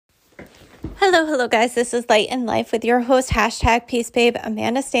Hello, guys. This is Light in Life with your host, Peace Babe,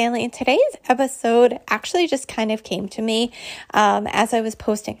 Amanda Stanley. And today's episode actually just kind of came to me as I was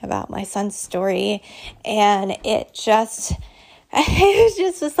posting about my son's story. And it was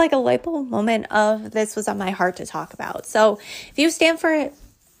just like a light bulb moment of this was on my heart to talk about. So if you stand for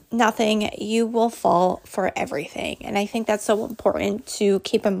nothing, you will fall for everything. And I think that's so important to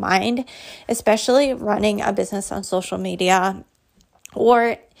keep in mind, especially running a business on social media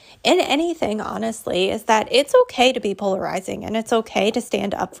or in anything, honestly, is that it's okay to be polarizing and it's okay to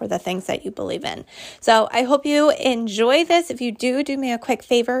stand up for the things that you believe in. So I hope you enjoy this. If you do me a quick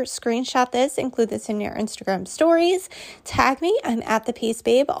favor, screenshot this, include this in your Instagram stories, tag me. I'm at the Peace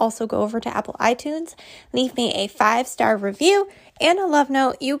Babe. Also go over to Apple iTunes, leave me a 5-star review and a love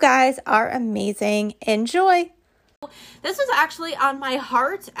note. You guys are amazing. Enjoy. This was actually on my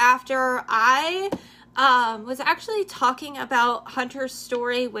heart after I was actually talking about Hunter's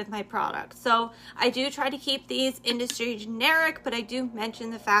story with my product. So I do try to keep these industry generic, but I do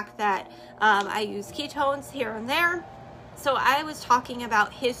mention the fact that I use ketones here and there. So I was talking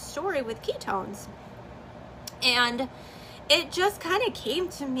about his story with ketones, and it just kind of came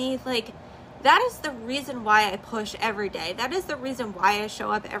to me like, that is the reason why I push every day. That is the reason why I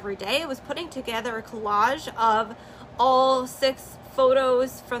show up every day. I was putting together a collage of all 6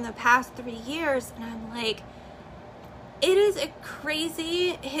 photos from the past 3 years, and I'm like, it is a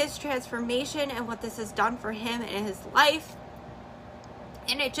crazy, his transformation and what this has done for him in his life.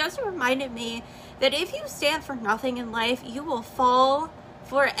 And it just reminded me that if you stand for nothing in life, you will fall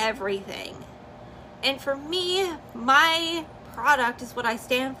for everything. And for me, my product is what I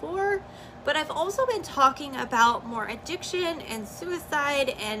stand for, but I've also been talking about more addiction and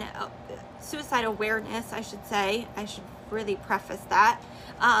suicide and suicide awareness, I should say. I should really preface that,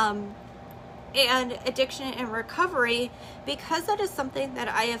 and addiction and recovery, because that is something that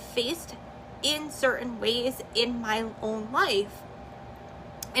I have faced in certain ways in my own life.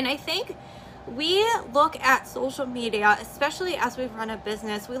 And I think we look at social media, especially as we run a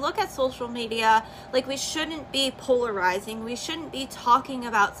business, we look at social media like we shouldn't be polarizing. We shouldn't be talking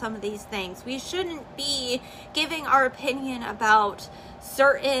about some of these things. We shouldn't be giving our opinion about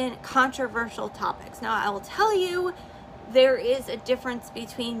certain controversial topics. Now, I will tell you, there is a difference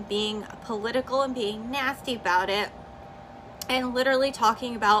between being political and being nasty about it and literally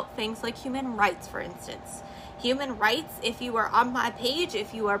talking about things like human rights, for instance. Human rights, if you are on my page,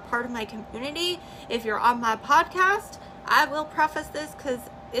 if you are part of my community, if you're on my podcast, I will preface this because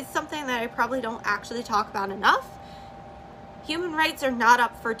it's something that I probably don't actually talk about enough. Human rights are not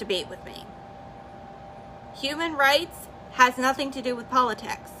up for debate with me. Human rights has nothing to do with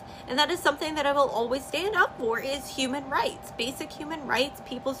politics. And that is something that I will always stand up for, is human rights, basic human rights,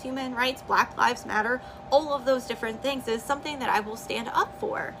 people's human rights, Black Lives Matter, all of those different things is something that I will stand up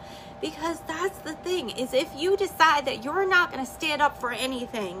for. Because that's the thing, is if you decide that you're not going to stand up for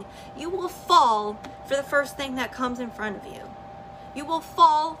anything, you will fall for the first thing that comes in front of you. You will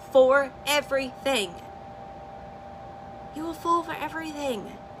fall for everything. You will fall for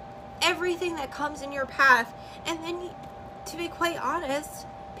everything. Everything that comes in your path. And then, to be quite honest,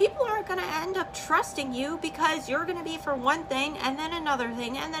 people aren't going to end up trusting you because you're going to be for one thing and then another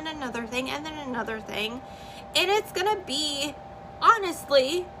thing and then another thing and then another thing. And it's going to be,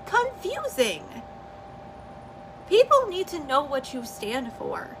 honestly, confusing. People need to know what you stand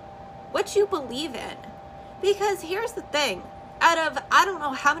for, what you believe in. Because here's the thing, out of I don't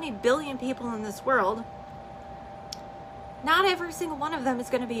know how many billion people in this world, not every single one of them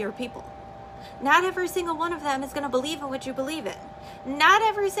is going to be your people. Not every single one of them is going to believe in what you believe in. Not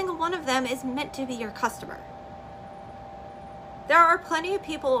every single one of them is meant to be your customer. There are plenty of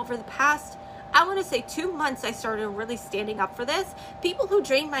people over the past, I want to say 2 months, I started really standing up for this. People who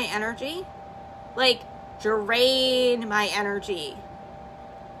drain my energy, like drain my energy,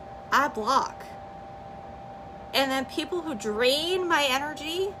 I block. And then people who drain my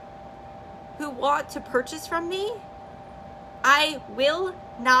energy, who want to purchase from me, I will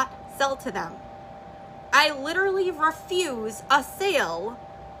not sell to them. I literally refuse a sale.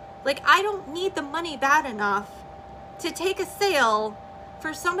 Like, I don't need the money bad enough to take a sale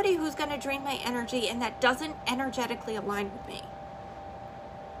for somebody who's going to drain my energy and that doesn't energetically align with me.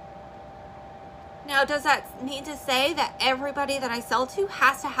 Now, does that mean to say that everybody that I sell to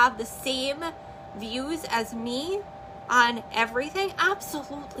has to have the same views as me on everything?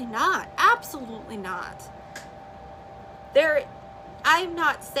 Absolutely not. Absolutely not. I'm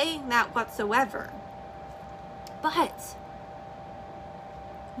not saying that whatsoever. But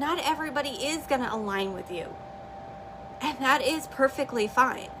not everybody is going to align with you. And that is perfectly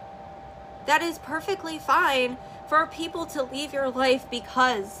fine. That is perfectly fine for people to leave your life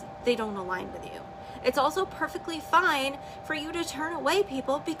because they don't align with you. It's also perfectly fine for you to turn away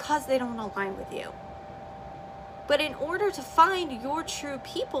people because they don't align with you. But in order to find your true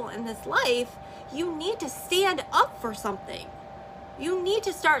people in this life, you need to stand up for something. You need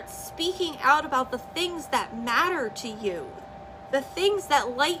to start speaking out about the things that matter to you, the things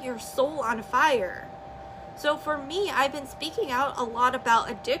that light your soul on fire. So for me, I've been speaking out a lot about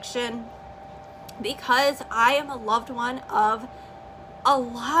addiction because I am a loved one of a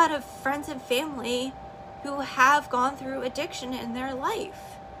lot of friends and family who have gone through addiction in their life.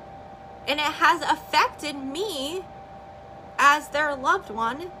 And it has affected me as their loved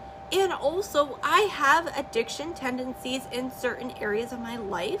one. And also, I have addiction tendencies in certain areas of my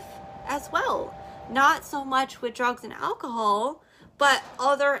life as well. Not so much with drugs and alcohol, but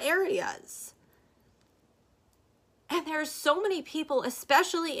other areas. And there's so many people,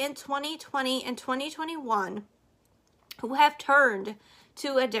 especially in 2020 and 2021, who have turned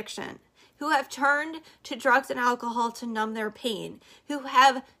to addiction, who have turned to drugs and alcohol to numb their pain, who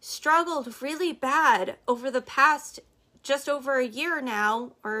have struggled really bad over the past just over a year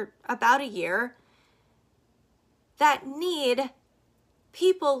now, or about a year, that need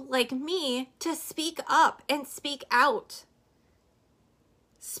people like me to speak up and speak out.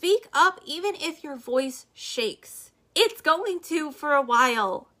 Speak up even if your voice shakes. It's going to for a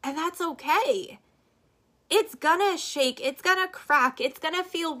while, and that's okay. It's gonna shake, it's gonna crack, it's gonna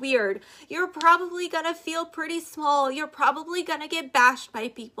feel weird. You're probably gonna feel pretty small. You're probably gonna get bashed by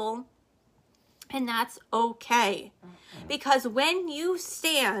people. And that's okay. Because when you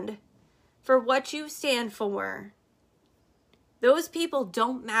stand for what you stand for, those people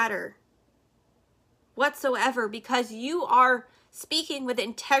don't matter whatsoever, because you are speaking with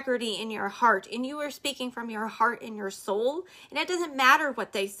integrity in your heart, and you are speaking from your heart and your soul, and it doesn't matter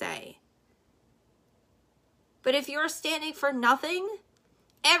what they say. But if you're standing for nothing,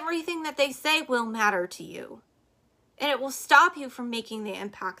 everything that they say will matter to you. And it will stop you from making the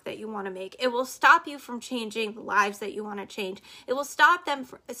impact that you want to make. It will stop you from changing the lives that you want to change. It will stop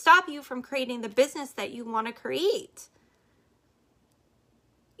you from creating the business that you want to create.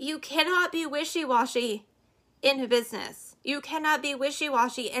 You cannot be wishy-washy in business. You cannot be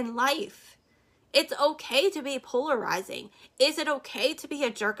wishy-washy in life. It's okay to be polarizing. Is it okay to be a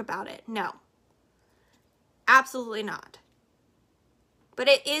jerk about it? No. Absolutely not. But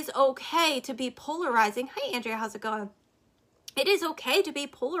it is okay to be polarizing. Hi, Andrea. How's it going? It is okay to be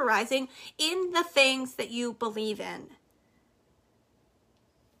polarizing in the things that you believe in.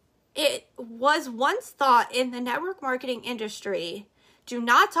 It was once thought in the network marketing industry, do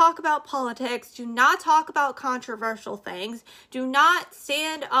not talk about politics. Do not talk about controversial things. Do not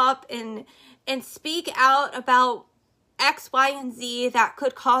stand up and speak out about X, Y, and Z that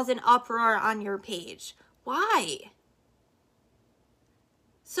could cause an uproar on your page. Why?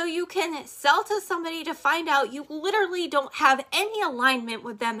 So you can sell to somebody to find out you literally don't have any alignment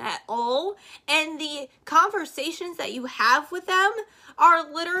with them at all. And the conversations that you have with them are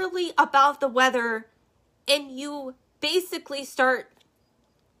literally about the weather. And you basically start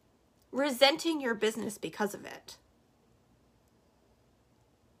resenting your business because of it.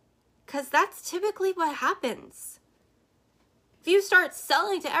 Because that's typically what happens. If you start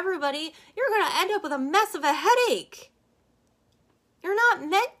selling to everybody, you're going to end up with a mess of a headache. You're not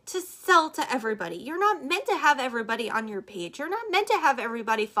meant to sell to everybody. You're not meant to have everybody on your page. You're not meant to have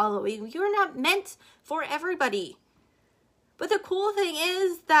everybody following you. You're not meant for everybody. But the cool thing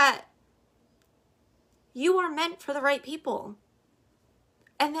is that you are meant for the right people.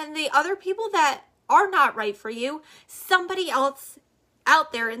 And then the other people that are not right for you, somebody else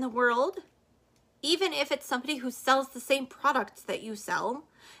out there in the world, even if it's somebody who sells the same products that you sell,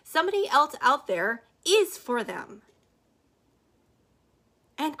 somebody else out there is for them.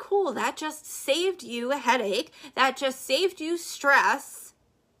 And cool, that just saved you a headache. That just saved you stress.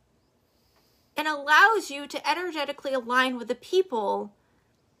 And allows you to energetically align with the people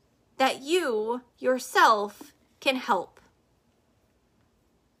that you yourself can help.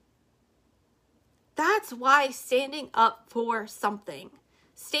 That's why standing up for something,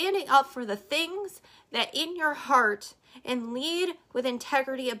 standing up for the things that in your heart and lead with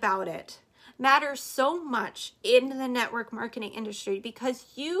integrity about it matters so much in the network marketing industry, because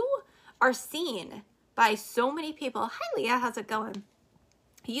you are seen by so many people. Hi, Leah. How's it going?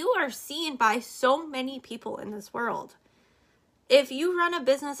 You are seen by so many people in this world. If you run a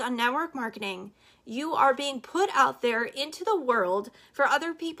business on network marketing, you are being put out there into the world for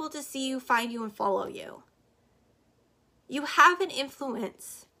other people to see you, find you, and follow you. You have an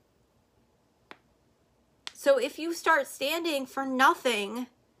influence. So if you start standing for nothing,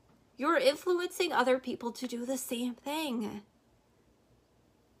 you're influencing other people to do the same thing.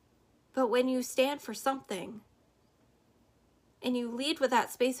 But when you stand for something and you lead with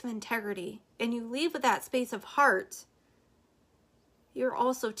that space of integrity and you lead with that space of heart, you're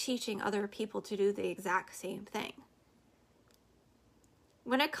also teaching other people to do the exact same thing.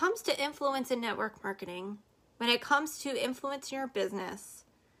 When it comes to influence in network marketing, when it comes to influence in your business,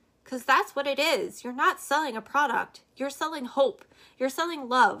 because that's what it is. You're not selling a product. You're selling hope. You're selling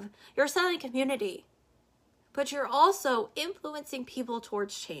love. You're selling community. But you're also influencing people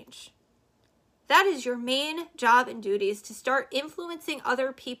towards change. That is your main job and duty, is to start influencing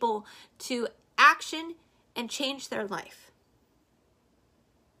other people to action and change their life.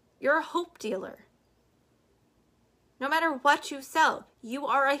 You're a hope dealer. No matter what you sell, you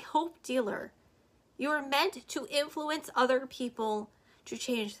are a hope dealer. You are meant to influence other people to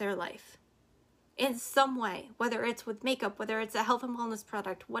change their life in some way, whether it's with makeup, whether it's a health and wellness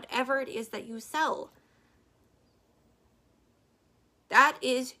product, whatever it is that you sell. That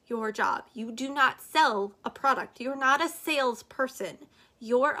is your job. You do not sell a product. You're not a salesperson.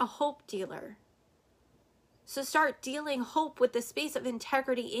 You're a hope dealer. So start dealing hope with the space of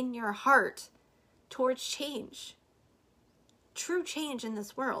integrity in your heart towards change. True change in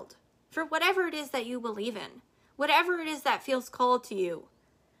this world. For whatever it is that you believe in. Whatever it is that feels called to you.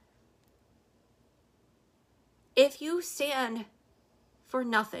 If you stand for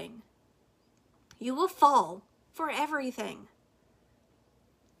nothing, you will fall for everything.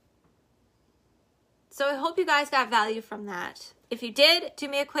 So I hope you guys got value from that. If you did, do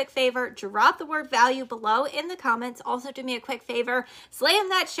me a quick favor, drop the word value below in the comments. Also do me a quick favor, slam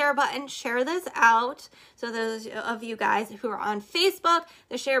that share button, share this out. So those of you guys who are on Facebook,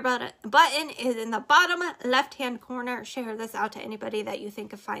 the share button is in the bottom left-hand corner. Share this out to anybody that you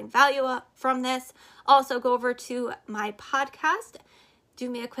think could find value from this. Also go over to my podcast. Do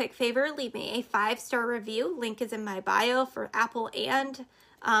me a quick favor, leave me a 5-star review. Link is in my bio for Apple and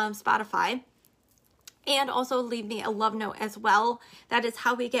Spotify. And also leave me a love note as well. That is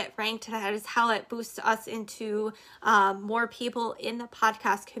how we get ranked. That is how it boosts us into more people in the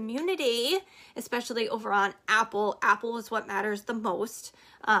podcast community, especially over on Apple. Apple is what matters the most.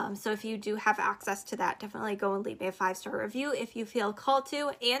 So if you do have access to that, definitely go and leave me a 5-star review if you feel called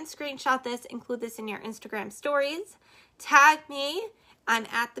to. And screenshot this, include this in your Instagram stories. Tag me. I'm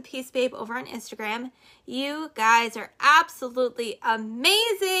at the Peace Babe over on Instagram. You guys are absolutely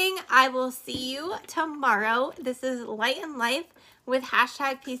amazing. I will see you tomorrow. This is Light in Life with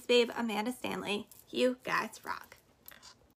 #PeaceBabe Amanda Stanley. You guys rock.